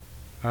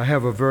I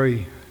have a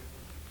very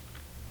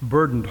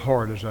burdened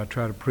heart as I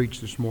try to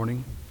preach this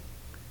morning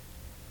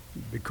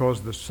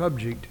because the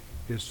subject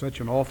is such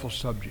an awful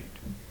subject.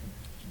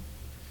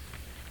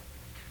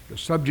 The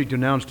subject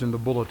announced in the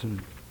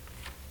bulletin,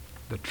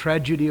 the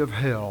tragedy of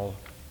hell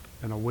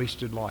and a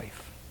wasted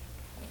life.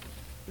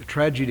 The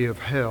tragedy of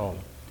hell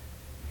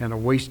and a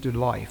wasted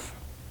life.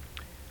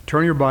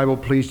 Turn your Bible,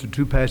 please, to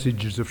two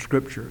passages of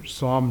Scripture,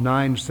 Psalm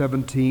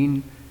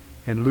 9:17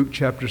 and Luke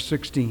chapter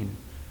 16.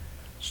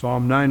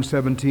 Psalm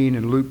 9:17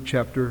 and Luke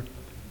chapter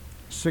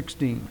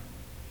 16.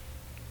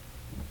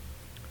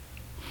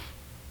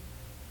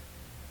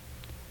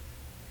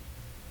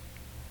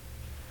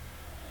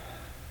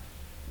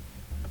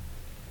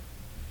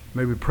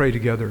 May we pray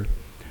together.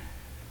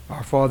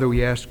 Our Father,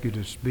 we ask you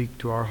to speak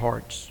to our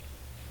hearts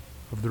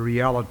of the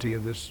reality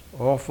of this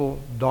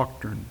awful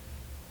doctrine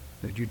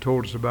that you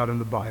told us about in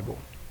the Bible.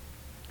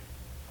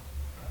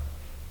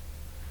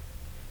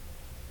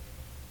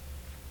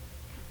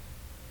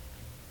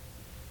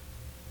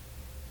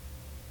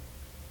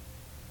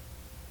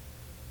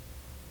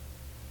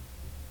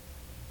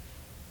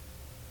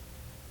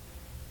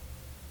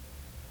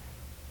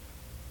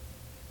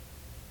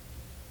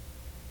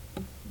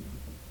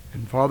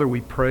 And Father,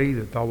 we pray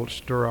that thou wilt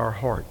stir our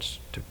hearts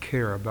to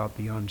care about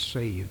the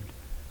unsaved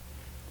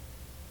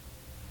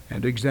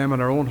and examine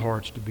our own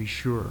hearts to be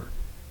sure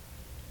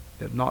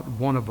that not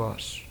one of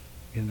us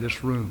in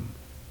this room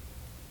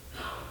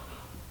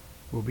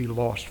will be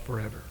lost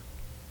forever.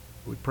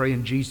 We pray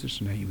in Jesus'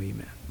 name,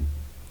 amen.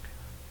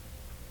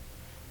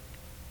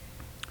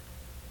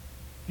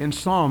 In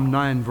Psalm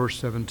 9, verse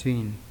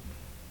 17,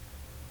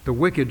 the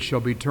wicked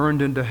shall be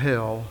turned into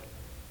hell,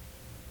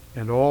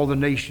 and all the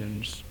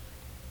nations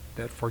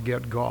that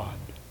forget God.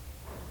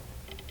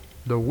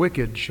 The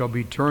wicked shall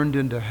be turned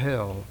into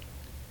hell,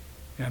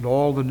 and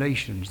all the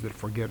nations that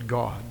forget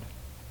God.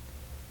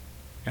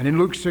 And in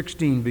Luke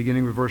 16,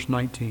 beginning with verse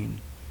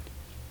 19,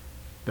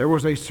 there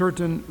was a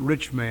certain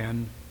rich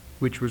man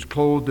which was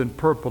clothed in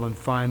purple and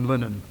fine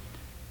linen,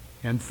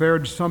 and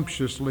fared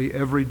sumptuously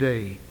every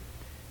day.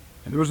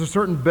 And there was a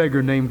certain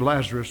beggar named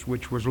Lazarus,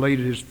 which was laid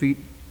at his feet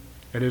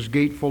at his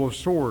gate full of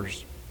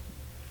sores,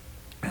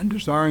 and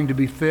desiring to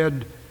be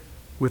fed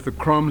with the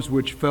crumbs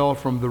which fell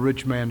from the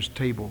rich man's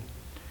table.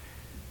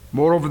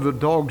 Moreover, the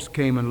dogs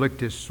came and licked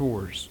his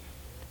sores.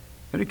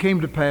 And it came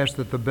to pass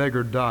that the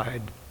beggar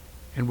died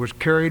and was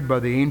carried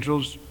by the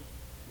angels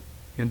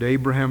into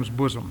Abraham's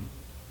bosom.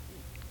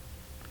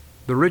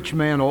 The rich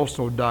man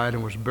also died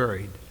and was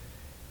buried.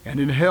 And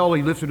in hell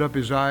he lifted up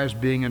his eyes,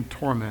 being in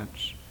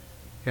torments,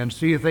 and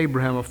seeth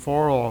Abraham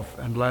afar off,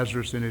 and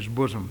Lazarus in his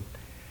bosom.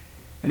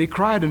 And he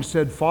cried and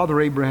said,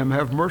 Father Abraham,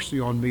 have mercy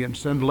on me, and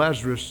send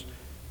Lazarus,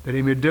 that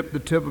he may dip the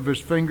tip of his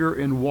finger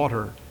in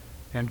water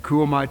and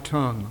cool my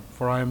tongue,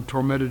 for I am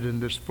tormented in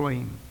this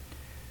flame.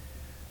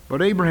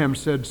 But Abraham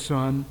said,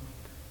 Son,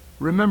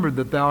 remember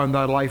that thou in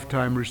thy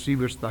lifetime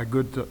receivest thy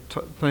good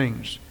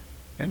things,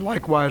 and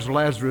likewise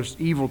Lazarus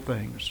evil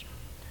things.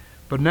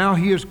 But now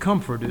he is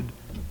comforted,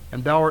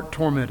 and thou art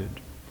tormented.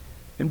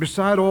 And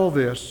beside all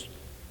this,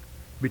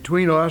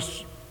 between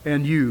us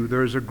and you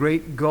there is a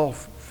great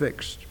gulf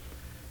fixed,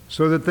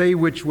 so that they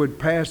which would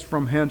pass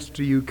from hence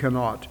to you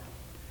cannot,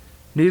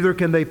 neither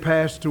can they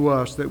pass to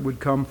us that would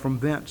come from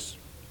thence.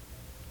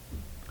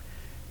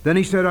 Then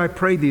he said, I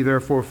pray thee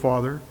therefore,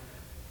 Father,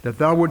 that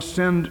thou wouldst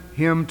send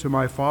him to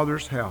my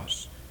father's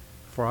house.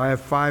 For I have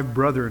 5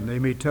 brethren, they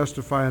may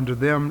testify unto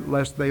them,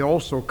 lest they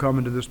also come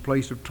into this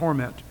place of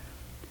torment.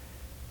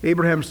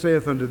 Abraham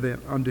saith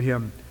unto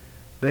him,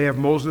 They have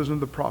Moses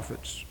and the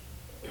prophets.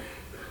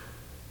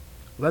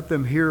 Let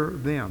them hear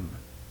them.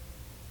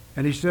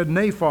 And he said,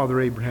 Nay,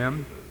 Father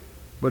Abraham,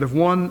 but if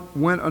one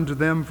went unto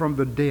them from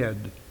the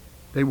dead,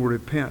 they will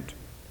repent.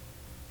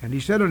 And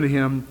he said unto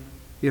him,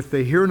 If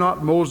they hear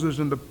not Moses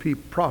and the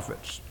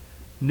prophets,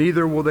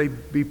 neither will they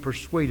be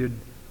persuaded,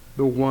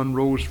 though one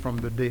rose from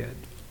the dead.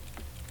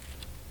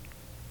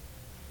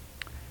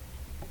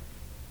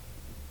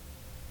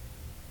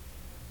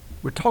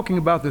 We're talking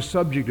about the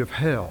subject of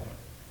hell.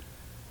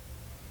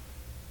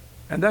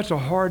 And that's a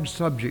hard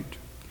subject.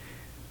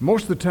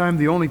 Most of the time,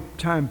 the only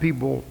time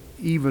people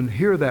even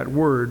hear that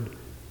word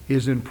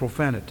is in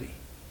profanity.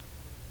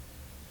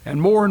 And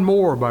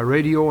more by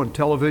radio and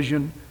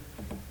television,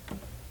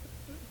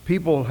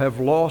 people have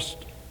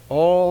lost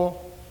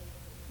all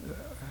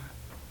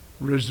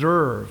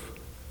reserve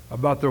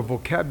about their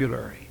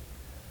vocabulary.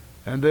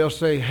 And they'll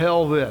say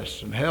hell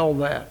this and hell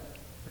that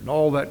and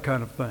all that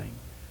kind of thing.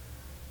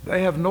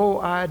 They have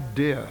no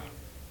idea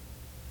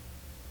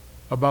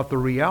about the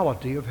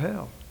reality of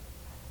hell.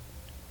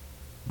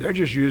 They're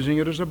just using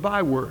it as a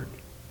byword.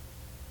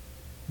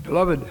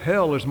 Beloved,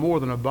 hell is more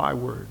than a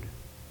byword.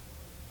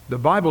 The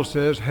Bible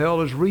says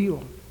hell is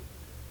real.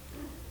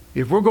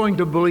 If we're going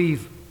to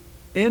believe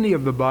any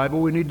of the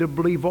Bible, we need to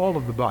believe all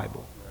of the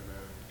Bible.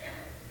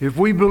 If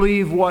we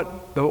believe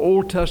what the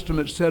Old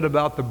Testament said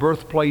about the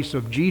birthplace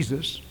of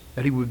Jesus,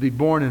 that he would be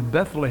born in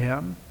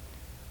Bethlehem,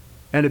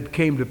 and it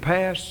came to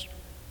pass,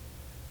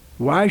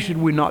 Why should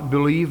we not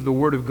believe the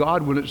Word of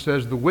God when it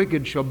says the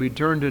wicked shall be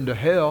turned into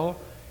hell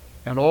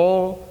and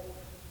all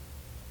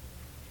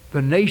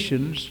the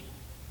nations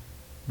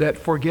that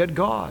forget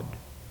God?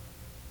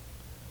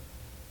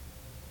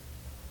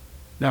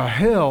 Now,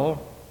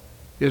 hell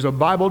is a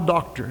Bible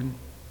doctrine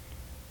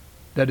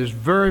that is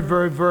very,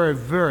 very, very,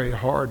 very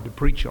hard to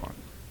preach on.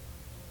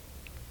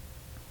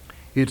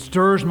 It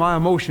stirs my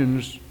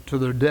emotions to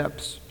their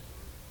depths.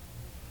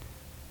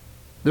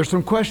 There's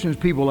some questions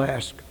people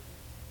ask.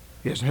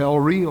 Is hell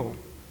real?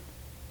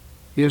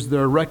 Is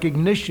there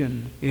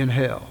recognition in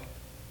hell?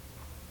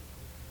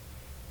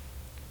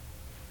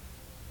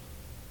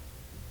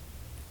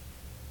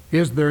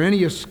 Is there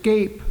any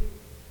escape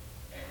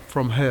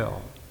from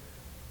hell?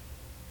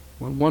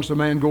 When once a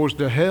man goes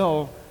to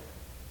hell,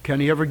 can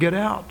he ever get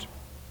out?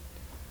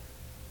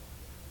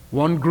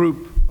 One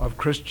group of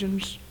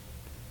Christians,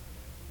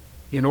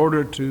 in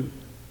order to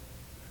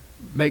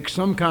make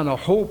some kind of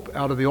hope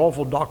out of the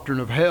awful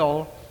doctrine of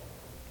hell,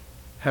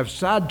 have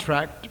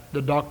sidetracked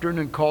the doctrine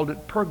and called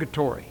it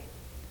purgatory.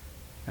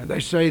 And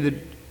they say that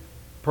a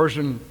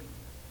person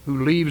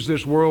who leaves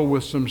this world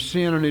with some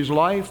sin in his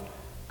life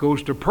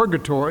goes to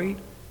purgatory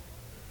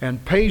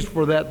and pays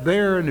for that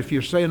there, and if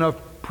you say enough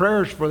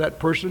prayers for that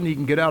person, he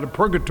can get out of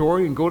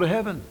purgatory and go to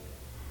heaven.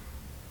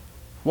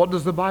 What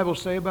does the Bible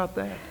say about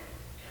that?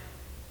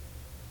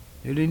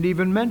 It ain't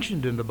even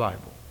mentioned in the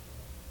Bible.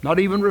 Not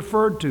even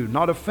referred to,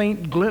 not a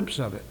faint glimpse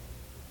of it.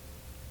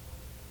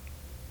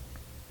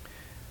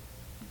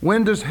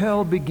 When does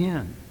hell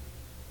begin?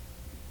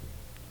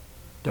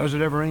 Does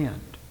it ever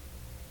end?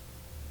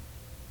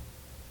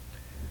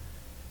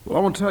 Well, I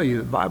want to tell you,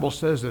 the Bible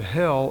says that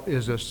hell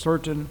is as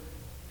certain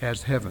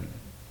as heaven.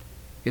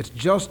 It's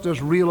just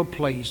as real a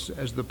place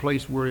as the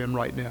place we're in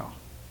right now.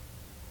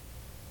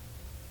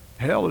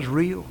 Hell is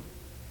real.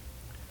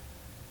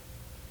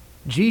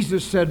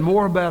 Jesus said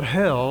more about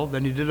hell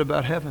than he did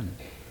about heaven.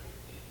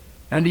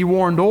 And he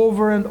warned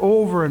over and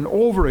over and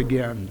over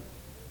again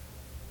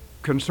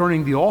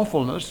concerning the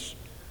awfulness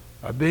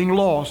of being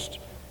lost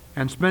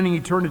and spending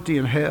eternity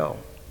in hell.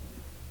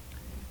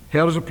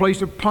 Hell is a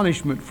place of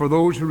punishment for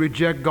those who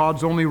reject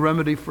God's only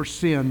remedy for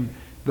sin,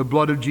 the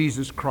blood of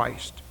Jesus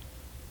Christ.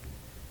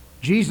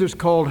 Jesus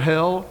called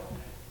hell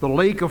the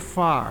lake of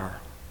fire,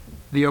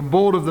 the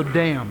abode of the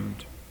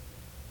damned.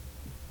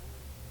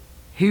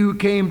 He who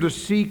came to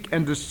seek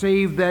and to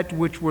save that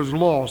which was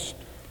lost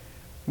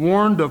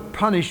warned of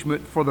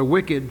punishment for the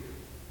wicked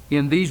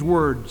in these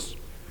words: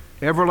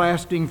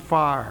 everlasting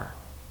fire,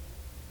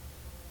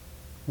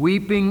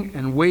 weeping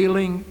and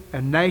wailing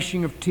and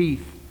gnashing of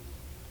teeth,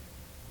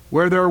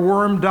 where their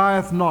worm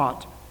dieth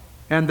not,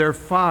 and their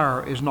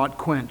fire is not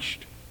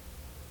quenched.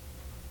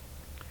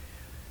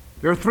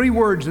 There are three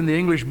words in the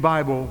English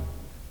Bible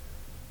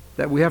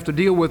that we have to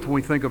deal with when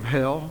we think of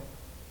hell.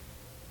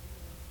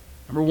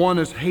 Number one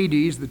is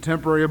Hades, the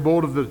temporary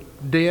abode of the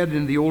dead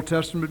in the Old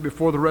Testament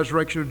before the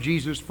resurrection of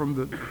Jesus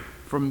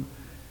and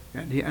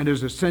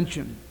his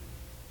ascension.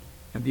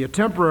 And the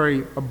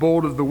temporary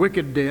abode of the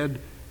wicked dead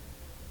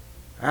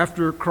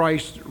after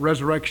Christ's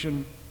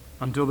resurrection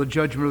until the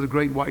judgment of the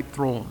great white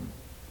throne.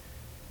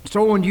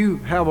 So when you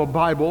have a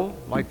Bible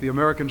like the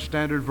American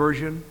Standard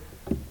Version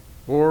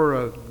or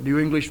a New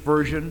English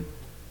Version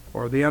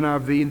or the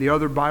NIV and the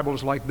other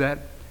Bibles like that,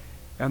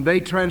 and they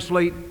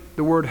translate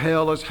the word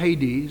hell as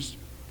Hades,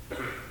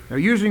 they're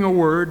using a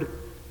word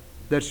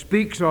that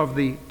speaks of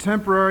the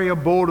temporary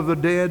abode of the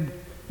dead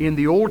in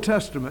the Old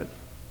Testament,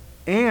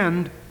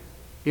 and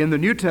in the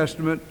New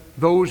Testament,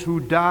 those who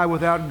die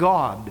without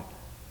God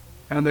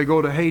and they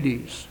go to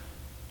Hades.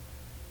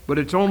 But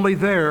it's only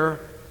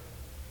there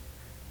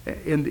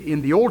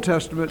in the Old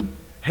Testament.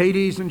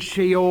 Hades and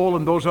Sheol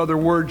and those other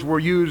words were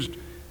used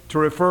to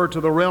refer to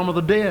the realm of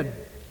the dead.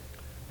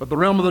 But the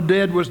realm of the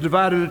dead was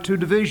divided into two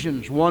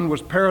divisions. One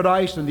was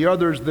paradise, and the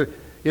other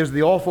is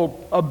the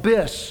awful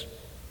abyss,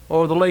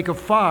 or the lake of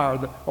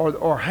fire,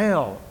 or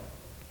hell.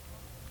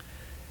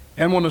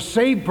 And when a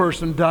saved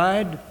person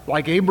died,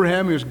 like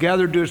Abraham, he was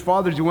gathered to his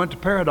fathers, he went to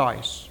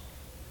paradise.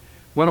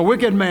 When a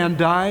wicked man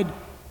died,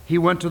 he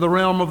went to the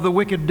realm of the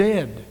wicked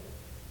dead.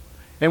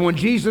 And when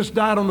Jesus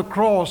died on the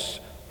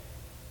cross,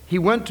 he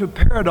went to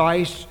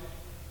paradise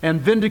and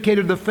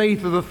vindicated the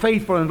faith of the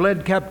faithful and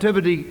led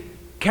captivity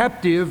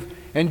captive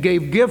and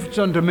gave gifts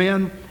unto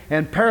men,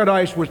 and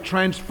paradise was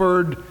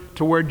transferred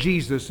to where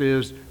Jesus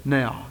is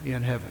now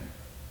in heaven.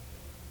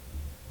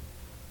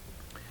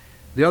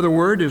 The other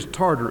word is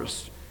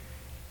Tartarus.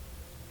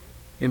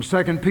 In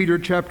 2 Peter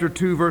chapter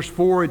 2, verse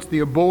 4, it's the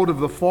abode of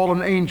the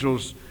fallen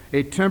angels,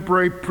 a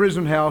temporary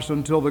prison house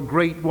until the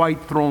great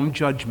white throne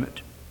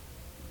judgment.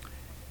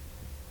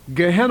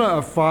 Gehenna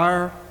of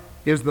fire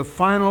is the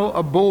final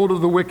abode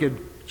of the wicked.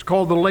 It's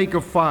called the lake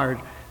of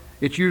fire.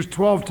 It's used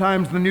 12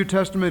 times in the New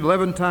Testament,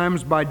 11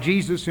 times by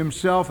Jesus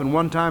himself, and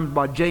 1 time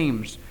by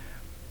James.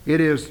 It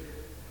is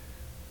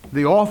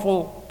the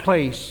awful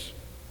place.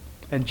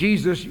 And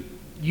Jesus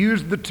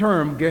used the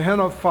term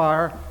Gehenna of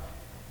fire,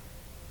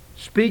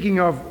 speaking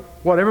of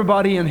what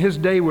everybody in his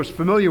day was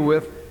familiar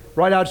with,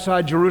 right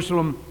outside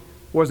Jerusalem,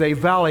 was a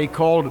valley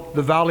called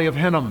the Valley of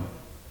Hinnom,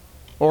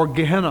 or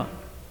Gehenna.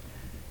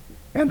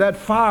 And that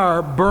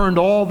fire burned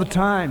all the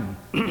time.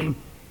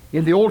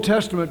 In the Old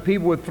Testament,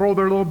 people would throw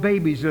their little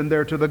babies in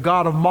there to the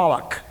god of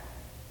Moloch.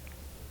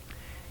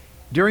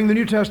 During the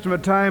New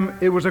Testament time,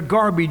 it was a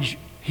garbage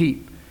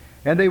heap,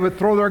 and they would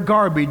throw their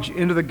garbage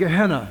into the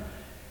Gehenna,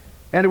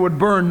 and it would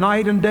burn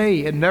night and day.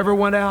 It never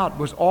went out. It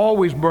was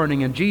always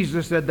burning, and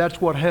Jesus said that's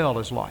what hell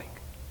is like.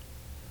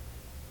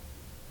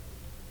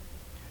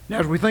 Now,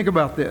 as we think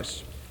about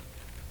this,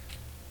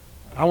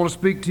 I want to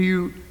speak to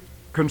you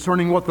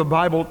concerning what the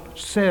Bible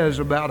says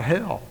about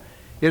hell.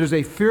 It is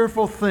a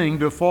fearful thing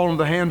to fall into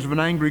the hands of an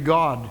angry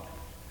God.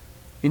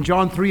 In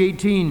John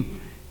 3:18,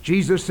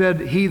 Jesus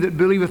said, "He that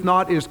believeth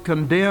not is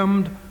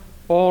condemned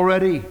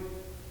already."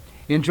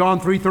 In John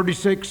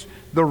 3:36,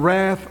 "The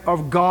wrath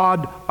of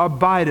God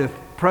abideth,"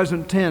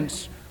 present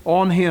tense,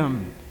 "on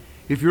him."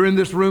 If you're in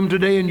this room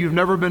today and you've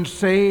never been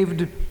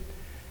saved,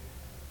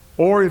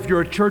 or if you're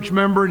a church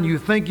member and you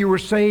think you were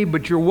saved,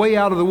 but you're way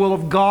out of the will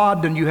of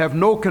God and you have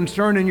no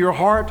concern in your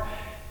heart,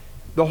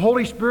 the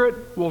Holy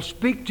Spirit will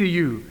speak to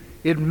you.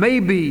 It may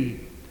be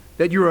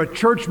that you're a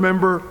church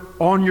member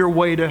on your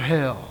way to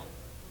hell.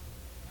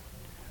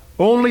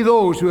 Only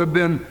those who have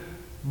been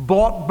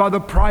bought by the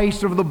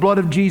price of the blood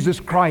of Jesus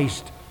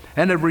Christ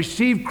and have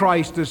received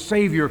Christ as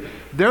Savior,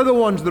 they're the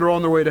ones that are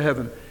on their way to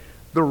heaven.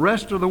 The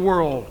rest of the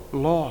world,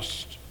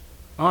 lost,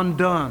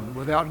 undone,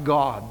 without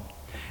God.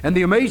 And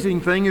the amazing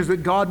thing is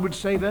that God would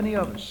save any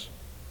of us.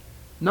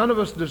 None of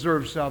us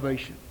deserve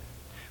salvation.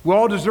 We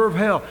all deserve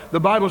hell. The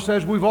Bible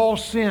says we've all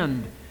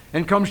sinned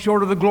and come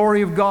short of the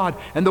glory of God,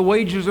 and the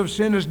wages of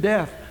sin is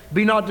death.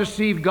 Be not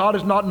deceived, God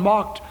is not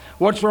mocked.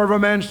 Whatsoever a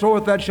man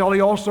soweth, that shall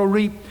he also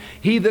reap.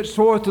 He that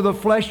soweth to the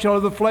flesh shall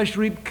of the flesh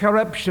reap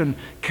corruption,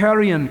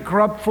 carrion,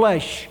 corrupt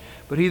flesh.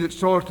 But he that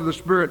soweth to the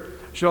Spirit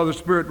shall of the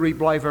Spirit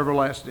reap life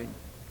everlasting.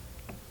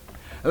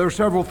 There are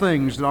several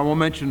things that I will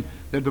mention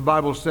that the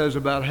Bible says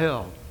about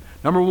hell.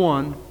 Number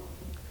one,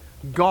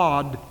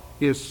 God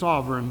is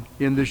sovereign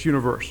in this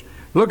universe.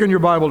 Look in your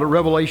Bible to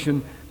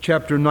Revelation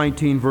chapter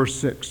 19, verse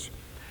 6.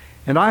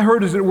 "And I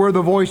heard as it were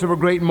the voice of a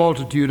great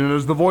multitude, and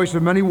as the voice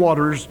of many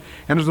waters,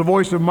 and as the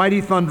voice of mighty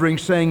thundering,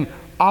 saying,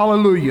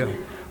 Alleluia,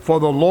 for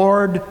the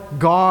Lord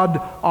God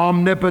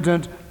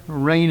omnipotent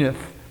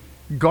reigneth."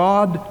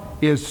 God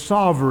is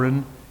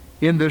sovereign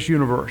in this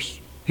universe.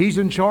 He's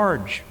in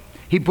charge.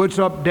 He puts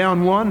up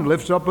down one,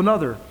 lifts up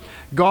another.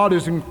 God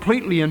is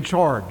completely in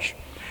charge.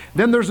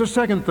 Then there's a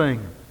second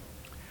thing.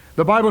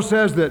 The Bible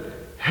says that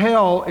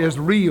hell is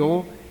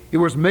real. It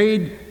was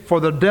made for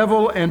the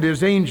devil and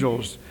his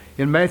angels.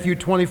 In Matthew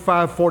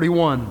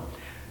 25:41,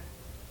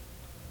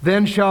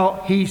 "Then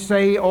shall he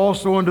say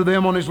also unto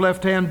them on his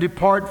left hand,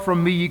 Depart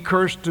from me, ye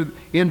cursed,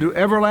 into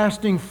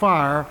everlasting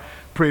fire,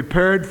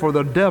 prepared for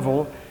the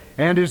devil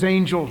and his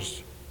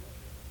angels."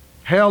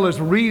 Hell is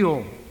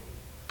real.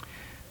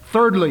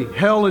 Thirdly,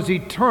 hell is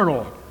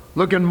eternal.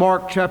 Look in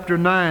Mark chapter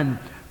 9,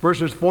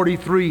 verses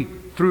 43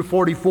 through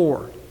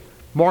 44.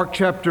 Mark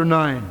chapter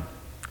 9.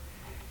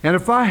 "And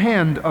if thy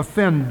hand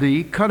offend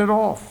thee, cut it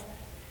off.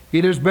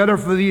 It is better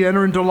for thee to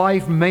enter into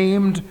life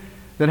maimed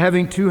than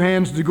having two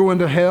hands to go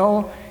into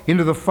hell,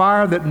 into the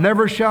fire that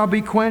never shall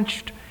be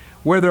quenched,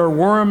 where their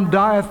worm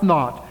dieth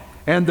not,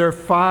 and their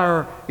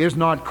fire is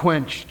not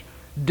quenched."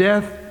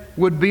 Death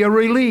would be a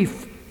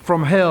relief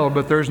from hell,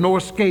 but there's no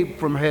escape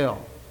from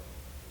hell.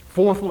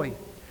 Fourthly,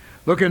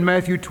 look in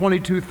Matthew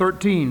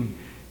 22:13.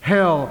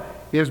 Hell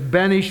is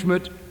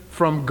banishment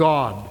from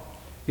God.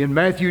 In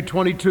Matthew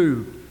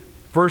 22,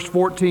 verse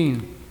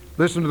 14,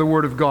 listen to the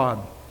word of God.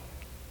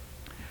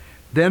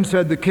 "Then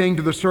said the king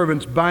to the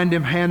servants, Bind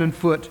him hand and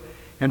foot,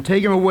 and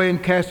take him away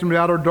and cast him to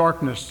outer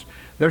darkness.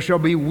 There shall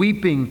be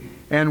weeping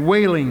and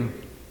wailing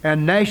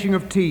and gnashing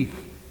of teeth,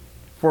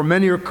 for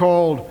many are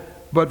called,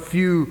 but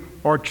few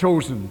are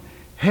chosen."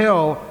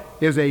 Hell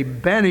is a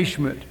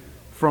banishment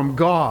from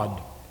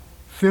God.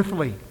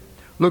 Fifthly,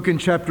 look in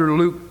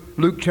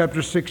Luke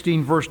chapter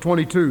 16, verse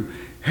 22.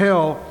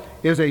 Hell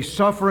is a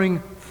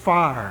suffering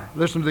fire.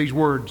 Listen to these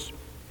words.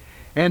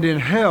 "And in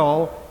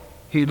hell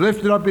he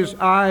lifted up his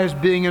eyes,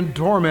 being in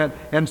torment,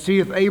 and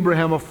seeth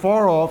Abraham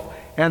afar off,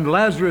 and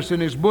Lazarus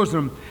in his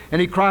bosom.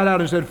 And he cried out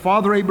and said,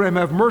 Father Abraham,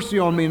 have mercy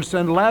on me, and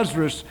send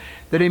Lazarus,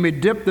 that he may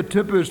dip the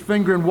tip of his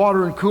finger in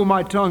water and cool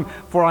my tongue,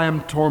 for I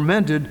am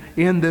tormented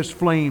in this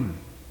flame."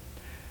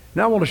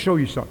 Now I want to show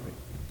you something.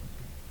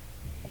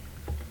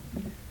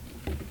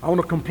 I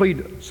want to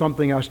complete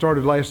something I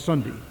started last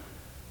Sunday.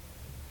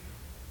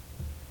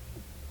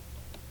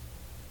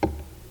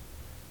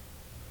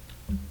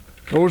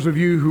 Those of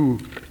you who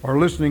are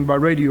listening by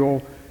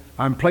radio,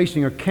 I'm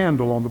placing a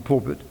candle on the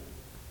pulpit,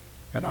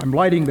 and I'm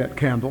lighting that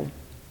candle.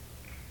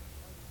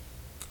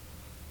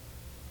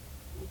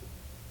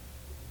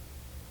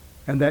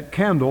 And that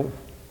candle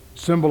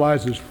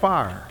symbolizes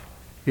fire.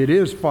 It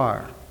is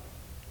fire.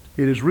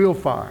 It is real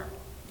fire.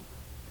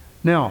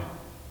 Now,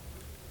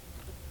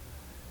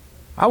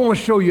 I want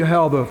to show you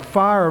how the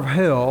fire of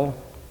hell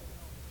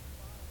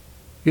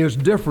is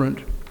different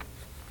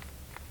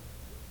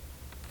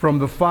from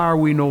the fire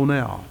we know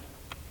now.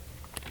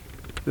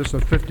 This is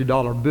a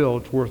 $50 bill.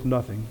 It's worth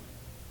nothing.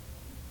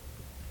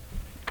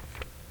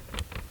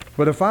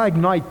 But if I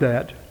ignite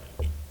that,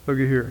 look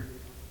at here,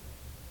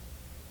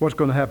 what's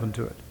going to happen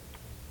to it?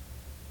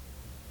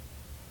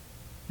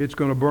 It's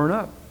going to burn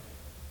up.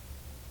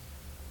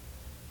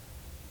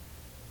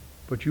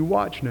 But you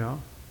watch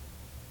now.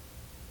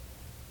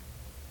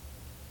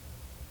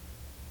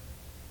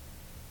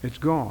 It's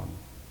gone.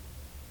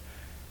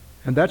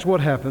 And that's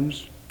what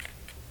happens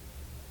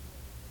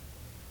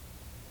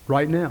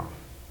right now.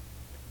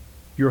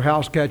 Your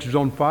house catches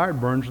on fire, it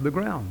burns to the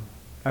ground.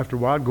 After a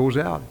while, it goes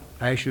out.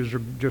 Ashes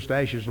are just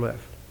ashes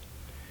left.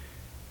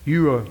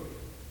 You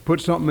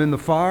put something in the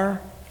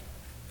fire,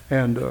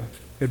 and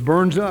it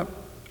burns up.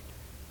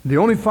 The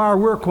only fire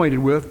we're acquainted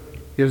with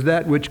is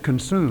that which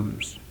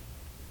consumes.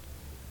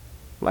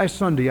 Last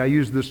Sunday, I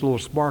used this little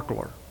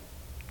sparkler.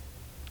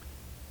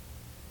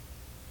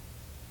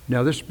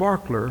 Now, this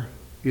sparkler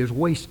is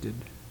wasted.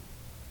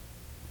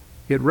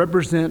 It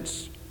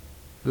represents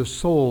the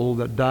soul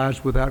that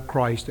dies without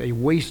Christ, a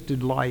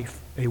wasted life,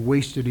 a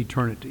wasted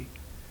eternity.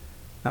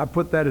 Now, I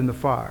put that in the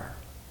fire.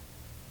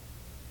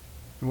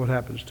 And what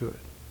happens to it?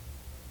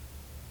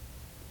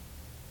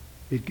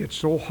 It gets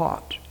so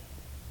hot.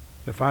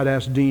 If I'd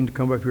asked Dean to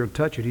come up here and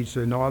touch it, he'd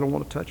say, no, I don't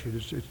want to touch it.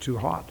 It's too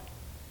hot.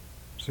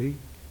 See?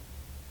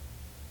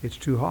 It's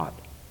too hot.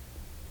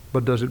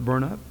 But does it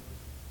burn up?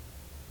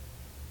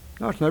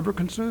 No, it's never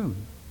consumed.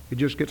 It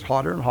just gets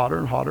hotter and hotter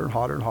and hotter and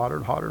hotter and hotter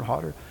and hotter and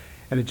hotter.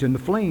 And it's in the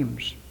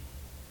flames.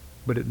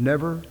 But it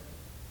never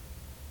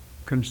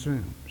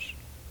consumes.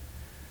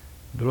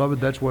 Beloved,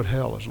 that's what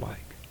hell is like.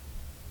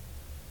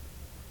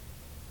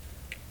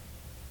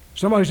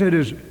 Somebody said,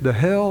 is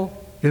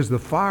the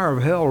fire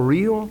of hell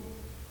real?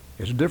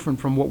 It's different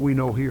from what we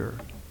know here.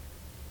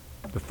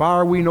 The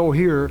fire we know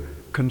here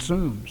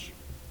consumes.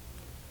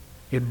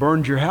 It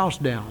burns your house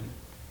down.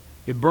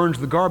 It burns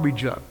the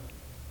garbage up.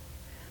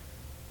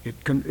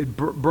 It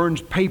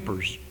burns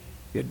papers.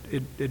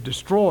 It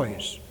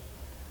destroys.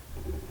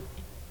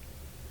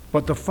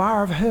 But the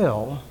fire of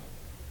hell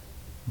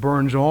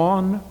burns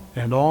on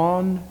and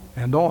on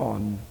and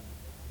on.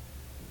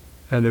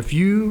 And if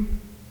you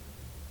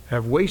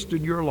have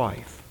wasted your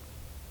life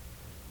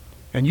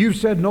and you've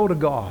said no to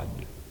God,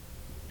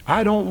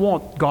 I don't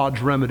want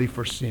God's remedy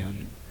for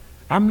sin.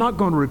 I'm not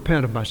going to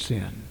repent of my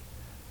sin.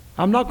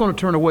 I'm not going to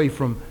turn away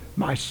from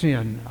my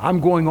sin. I'm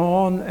going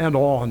on and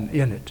on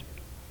in it.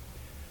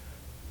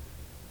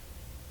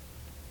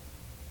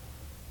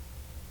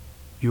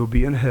 You'll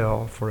be in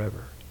hell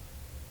forever.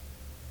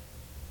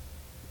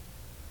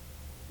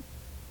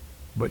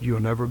 But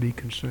you'll never be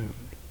consumed.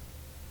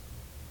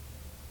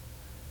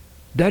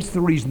 That's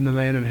the reason the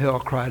man in hell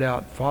cried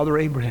out, Father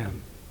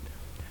Abraham,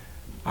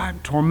 I'm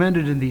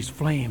tormented in these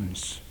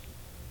flames.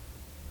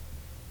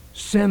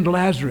 Send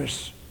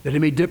Lazarus that he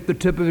may dip the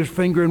tip of his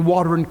finger in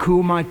water and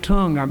cool my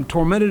tongue. I'm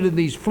tormented in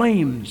these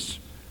flames.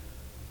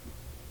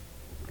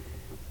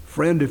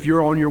 Friend, if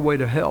you're on your way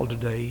to hell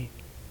today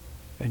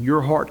and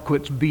your heart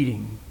quits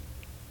beating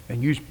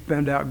and you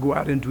go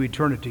out into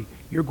eternity,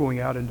 you're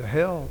going out into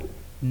hell.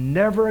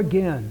 Never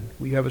again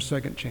will you have a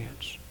second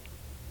chance.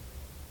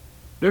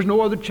 There's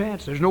no other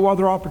chance. There's no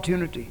other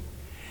opportunity.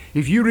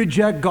 If you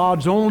reject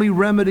God's only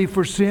remedy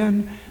for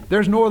sin,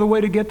 there's no other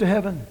way to get to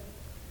heaven.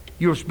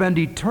 You'll spend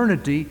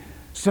eternity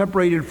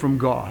separated from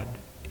God.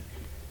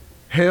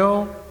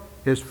 Hell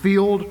is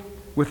filled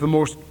with the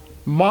most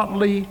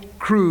motley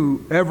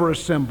crew ever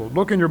assembled.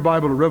 Look in your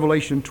Bible at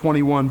Revelation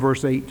 21,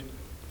 verse 8.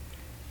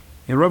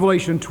 In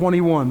Revelation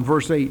 21,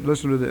 verse 8,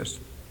 listen to this.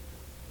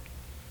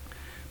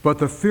 But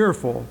the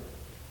fearful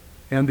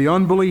and the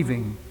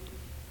unbelieving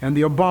and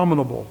the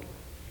abominable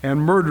and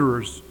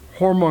murderers,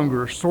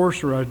 whoremongers,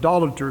 sorcerers,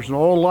 idolaters, and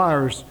all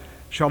liars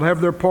shall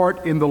have their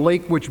part in the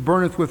lake which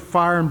burneth with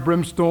fire and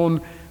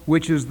brimstone,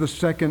 which is the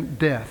second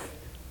death.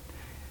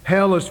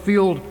 Hell is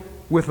filled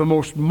with the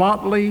most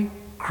motley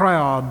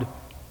crowd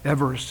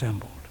ever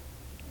assembled.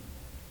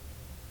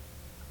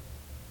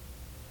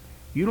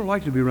 You don't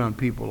like to be around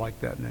people like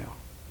that now.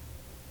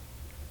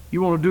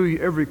 You want to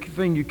do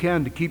everything you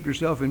can to keep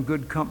yourself in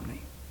good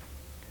company.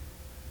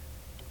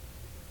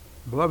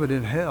 Beloved,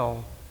 in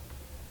hell,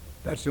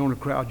 that's the only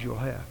crowd you'll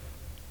have.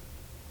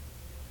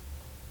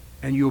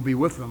 And you'll be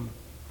with them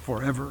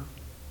forever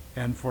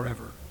and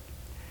forever.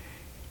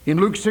 In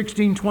Luke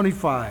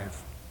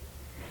 16:25,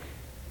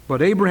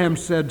 but Abraham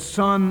said,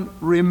 Son,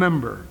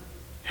 remember,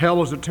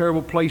 hell is a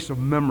terrible place of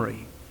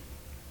memory.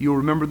 You'll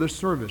remember this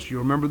service.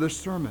 You'll remember this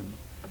sermon.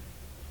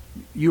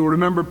 You'll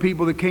remember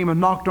people that came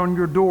and knocked on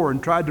your door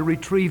and tried to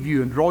retrieve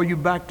you and draw you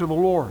back to the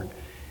Lord.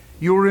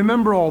 You'll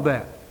remember all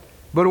that.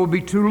 But it will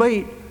be too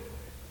late.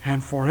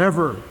 And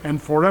forever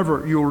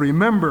you'll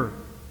remember.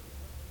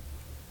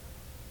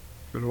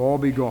 It'll all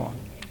be gone.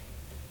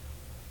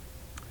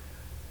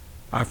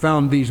 I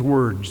found these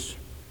words.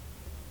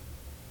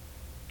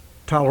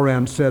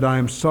 Talleyrand said, I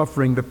am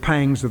suffering the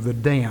pangs of the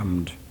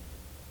damned.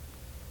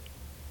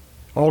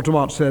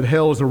 Altamont said,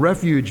 hell is a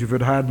refuge if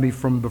it hide me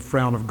from the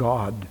frown of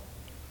God.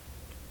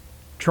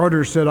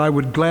 Charter said, I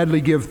would gladly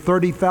give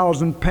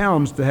 30,000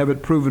 pounds to have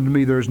it proven to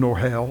me there is no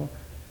hell.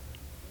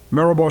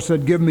 Maribor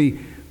said, give me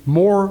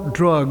more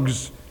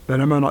drugs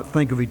that I may not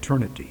think of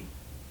eternity.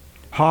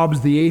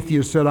 Hobbes the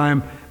atheist said, I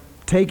am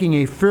taking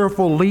a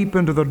fearful leap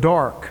into the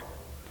dark.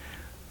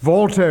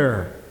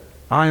 Voltaire,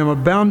 I am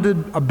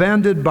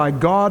abandoned by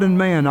God and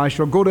man. I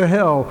shall go to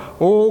hell.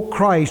 O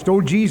Christ,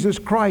 O Jesus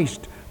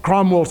Christ.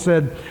 Cromwell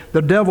said,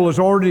 the devil is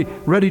already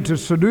ready to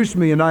seduce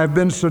me, and I have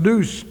been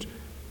seduced.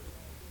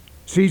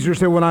 Caesar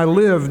said, when I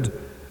lived,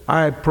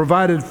 I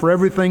provided for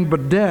everything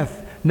but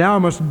death. Now I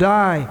must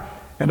die,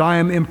 and I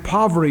am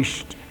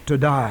impoverished to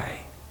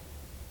die.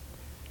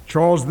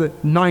 Charles the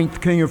IX,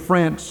 King of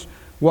France,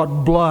 what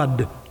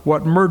blood,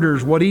 what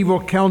murders, what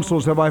evil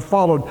counsels have I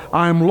followed?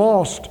 I am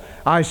lost.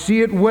 I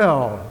see it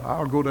well.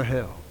 I'll go to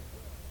hell.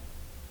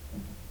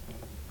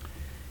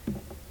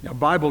 Now,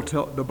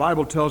 the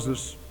Bible tells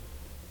us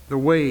the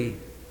way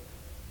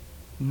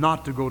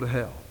not to go to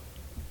hell.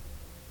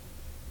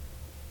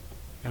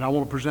 And I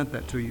want to present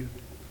that to you.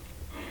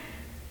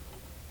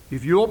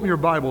 If you open your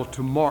Bible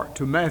to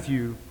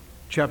Matthew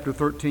chapter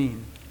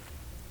 13,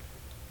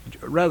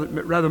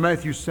 rather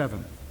Matthew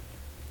 7.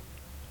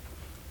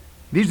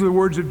 These are the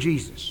words of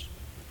Jesus.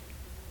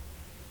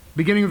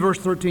 Beginning of verse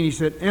 13, he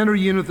said, enter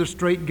ye into the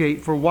strait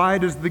gate, for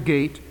wide is the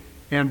gate,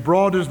 and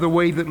broad is the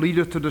way that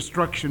leadeth to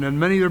destruction, and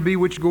many there be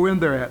which go in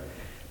thereat.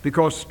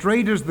 Because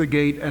strait is the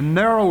gate, and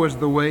narrow is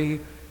the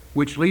way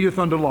which leadeth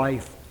unto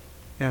life,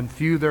 and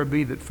few there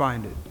be that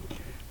find it.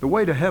 The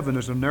way to heaven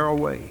is a narrow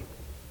way.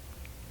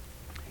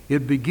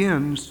 It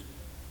begins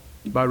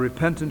by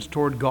repentance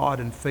toward God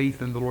and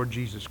faith in the Lord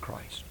Jesus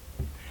Christ.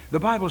 The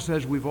Bible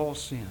says we've all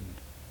sinned.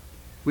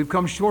 We've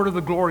come short of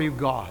the glory of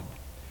God.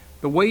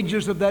 The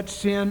wages of that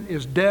sin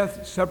is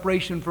death,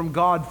 separation from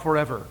God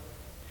forever.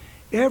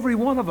 Every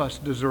one of us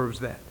deserves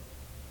that.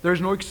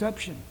 There's no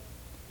exception.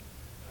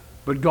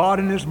 But God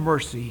in His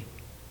mercy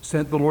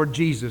sent the Lord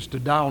Jesus to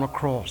die on a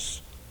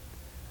cross.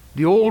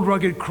 The old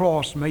rugged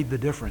cross made the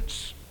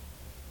difference.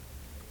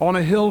 On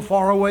a hill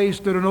far away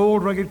stood an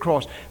old rugged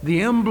cross,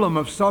 the emblem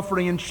of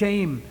suffering and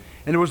shame.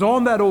 And it was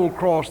on that old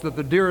cross that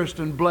the dearest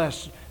and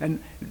blessed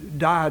and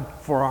died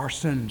for our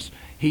sins.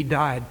 He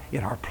died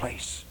in our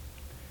place.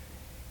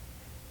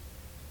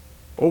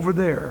 Over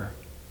there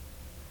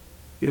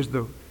is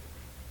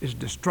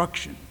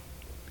destruction.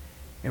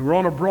 And we're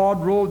on a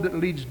broad road that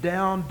leads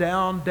down,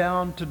 down,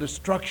 down to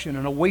destruction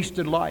and a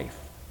wasted life.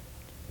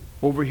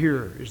 Over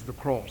here is the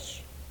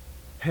cross,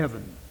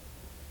 heaven.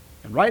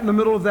 And right in the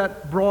middle of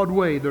that broad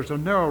way, there's a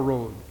narrow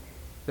road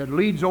that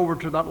leads over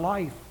to that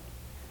life.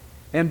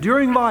 And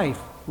during life,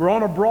 we're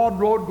on a broad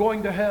road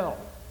going to hell.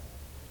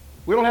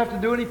 We don't have to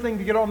do anything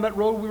to get on that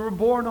road. We were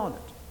born on it.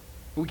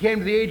 We came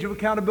to the age of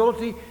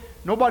accountability.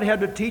 Nobody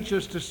had to teach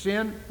us to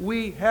sin.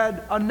 We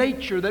had a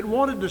nature that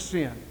wanted to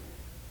sin.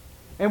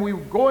 And we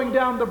were going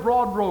down the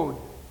broad road.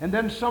 And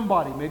then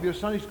somebody, maybe a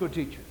Sunday school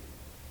teacher,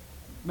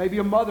 maybe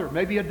a mother,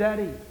 maybe a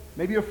daddy,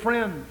 maybe a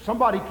friend,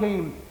 somebody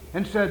came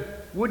and said,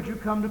 would you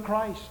come to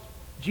Christ?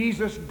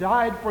 Jesus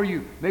died for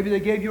you. Maybe they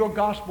gave you a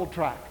gospel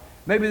tract.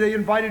 Maybe they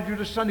invited you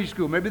to Sunday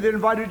school. Maybe they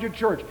invited you to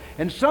church.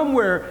 And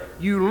somewhere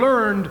you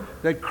learned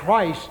that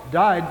Christ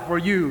died for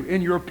you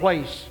in your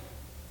place.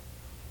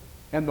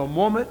 And the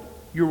moment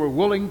you were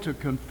willing to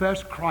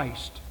confess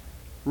Christ,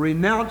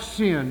 renounce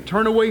sin,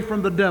 turn away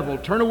from the devil,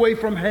 turn away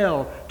from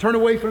hell, turn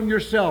away from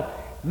yourself,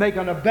 make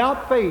an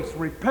about face,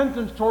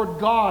 repentance toward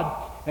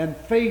God, and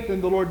faith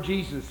in the Lord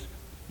Jesus,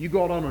 you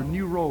got on a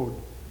new road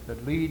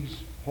that leads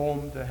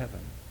home to heaven.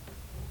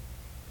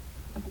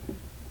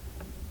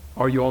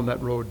 Are you on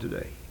that road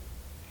today?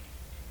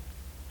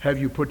 Have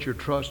you put your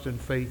trust and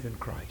faith in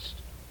Christ?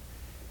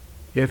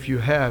 If you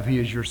have, He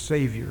is your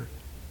Savior,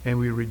 and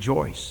we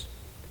rejoice.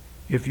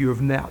 If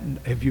you've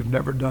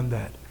never done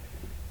that,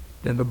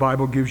 then the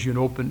Bible gives you an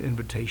open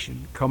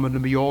invitation. Come unto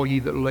me, all ye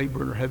that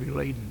labor and are heavy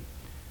laden.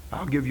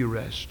 I'll give you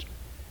rest.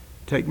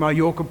 Take my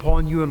yoke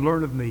upon you and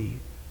learn of me.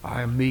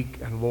 I am meek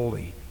and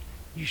lowly.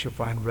 You shall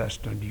find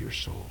rest unto your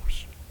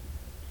souls.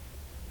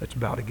 Let's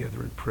bow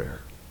together in prayer.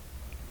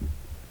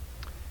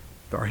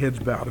 With our heads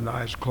bowed and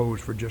eyes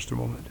closed for just a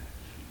moment.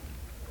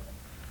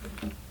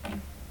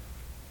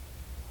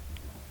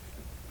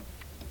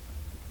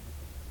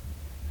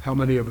 How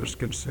many of us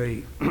can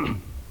say,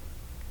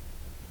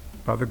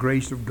 by the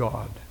grace of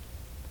God,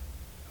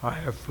 I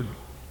have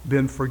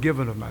been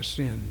forgiven of my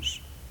sins.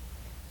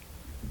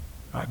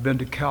 I've been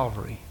to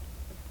Calvary.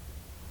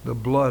 The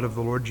blood of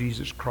the Lord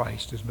Jesus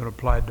Christ has been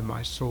applied to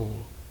my soul.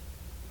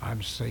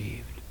 I'm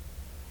saved.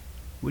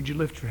 Would you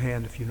lift your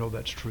hand if you know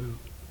that's true?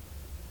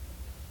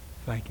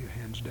 Thank you.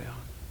 Hands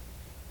down.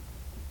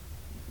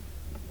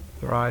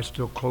 Their eyes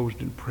still closed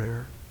in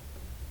prayer.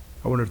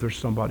 I wonder if there's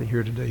somebody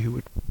here today who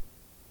would.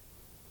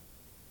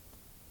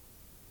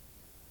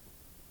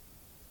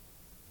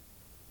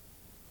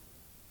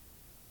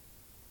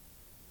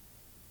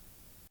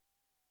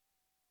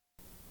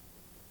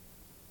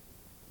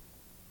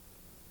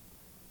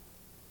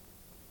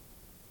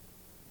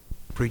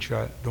 Preacher,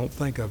 I don't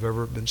think I've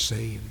ever been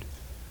saved.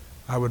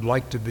 I would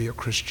like to be a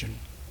Christian.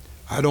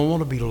 I don't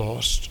want to be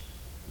lost.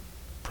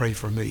 Pray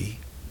for me.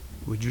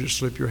 Would you just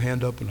slip your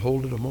hand up and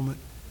hold it a moment?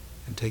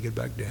 and take it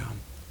back down.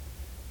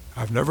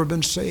 I've never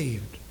been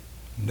saved,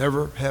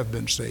 never have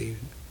been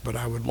saved, but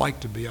I would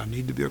like to be. I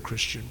need to be a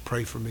Christian.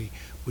 Pray for me.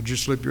 Would you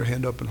slip your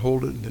hand up and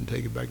hold it and then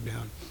take it back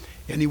down?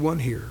 Anyone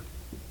here?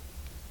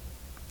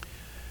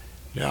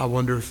 Now I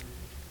wonder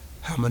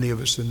how many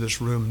of us in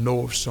this room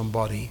know of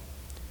somebody,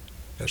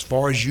 as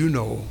far as you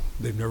know,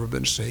 they've never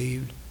been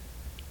saved.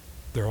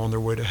 They're on their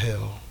way to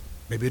hell.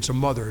 Maybe it's a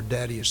mother, a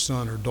daddy, a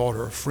son, or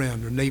daughter, a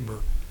friend, or neighbor,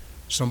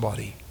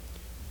 somebody,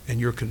 and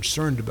you're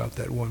concerned about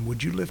that one.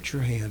 Would you lift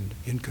your hand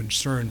in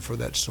concern for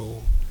that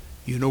soul?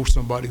 You know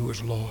somebody who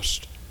is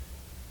lost.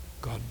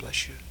 God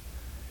bless you.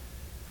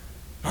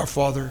 Our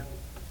Father,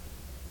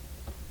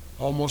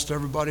 almost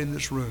everybody in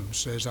this room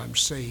says, I'm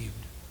saved,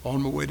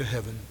 on my way to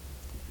heaven.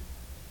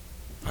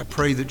 I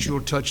pray that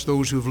you'll touch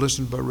those who have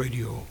listened by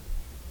radio.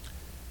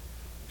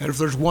 And if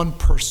there's one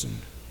person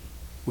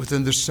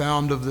within the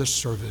sound of this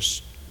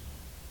service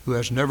who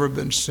has never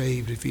been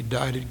saved, if he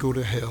died, he'd go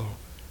to hell,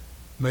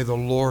 may the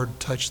Lord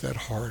touch that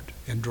heart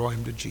and draw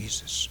him to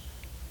Jesus.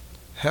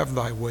 Have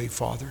thy way,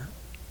 Father.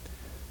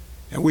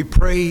 And we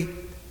pray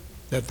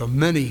that the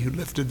many who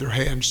lifted their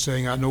hands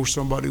saying, I know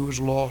somebody who is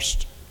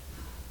lost,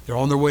 they're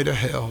on their way to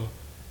hell,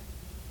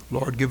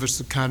 Lord, give us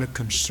the kind of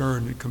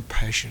concern and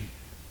compassion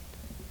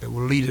that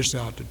will lead us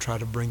out to try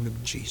to bring them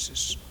to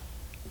Jesus.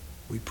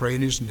 We pray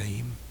in his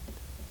name.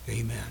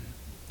 Amen.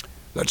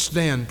 Let's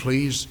stand,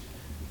 please.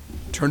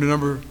 Turn to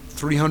number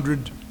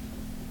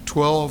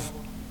 312.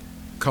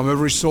 Come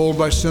every soul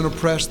by sin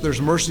oppressed, there's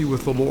mercy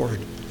with the Lord.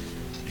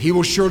 He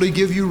will surely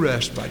give you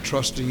rest by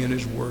trusting in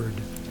his word.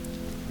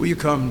 Will you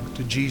come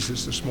to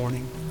Jesus this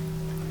morning?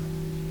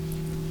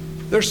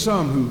 There's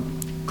some who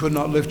could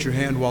not lift your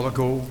hand a while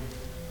ago.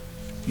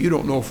 You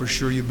don't know for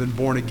sure you've been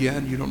born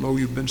again. You don't know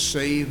you've been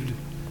saved.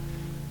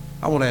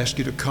 I want to ask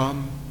you to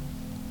come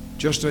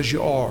just as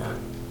you are.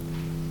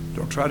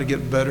 Don't try to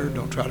get better.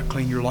 Don't try to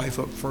clean your life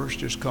up first.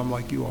 Just come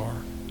like you are.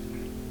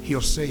 He'll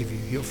save you.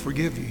 He'll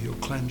forgive you. He'll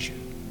cleanse you.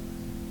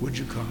 Would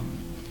you come?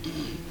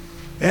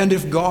 And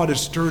if God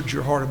has stirred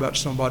your heart about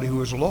somebody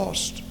who is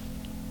lost,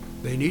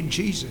 they need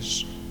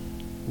Jesus,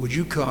 would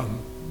you come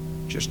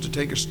just to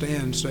take a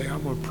stand and say,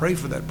 I'm going to pray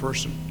for that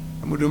person.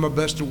 I'm going to do my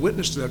best to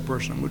witness to that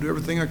person. I'm going to do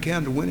everything I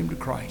can to win him to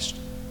Christ.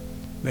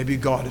 Maybe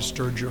God has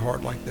stirred your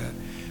heart like that.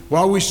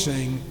 While we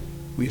sing,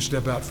 will you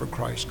step out for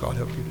Christ? God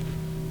help you.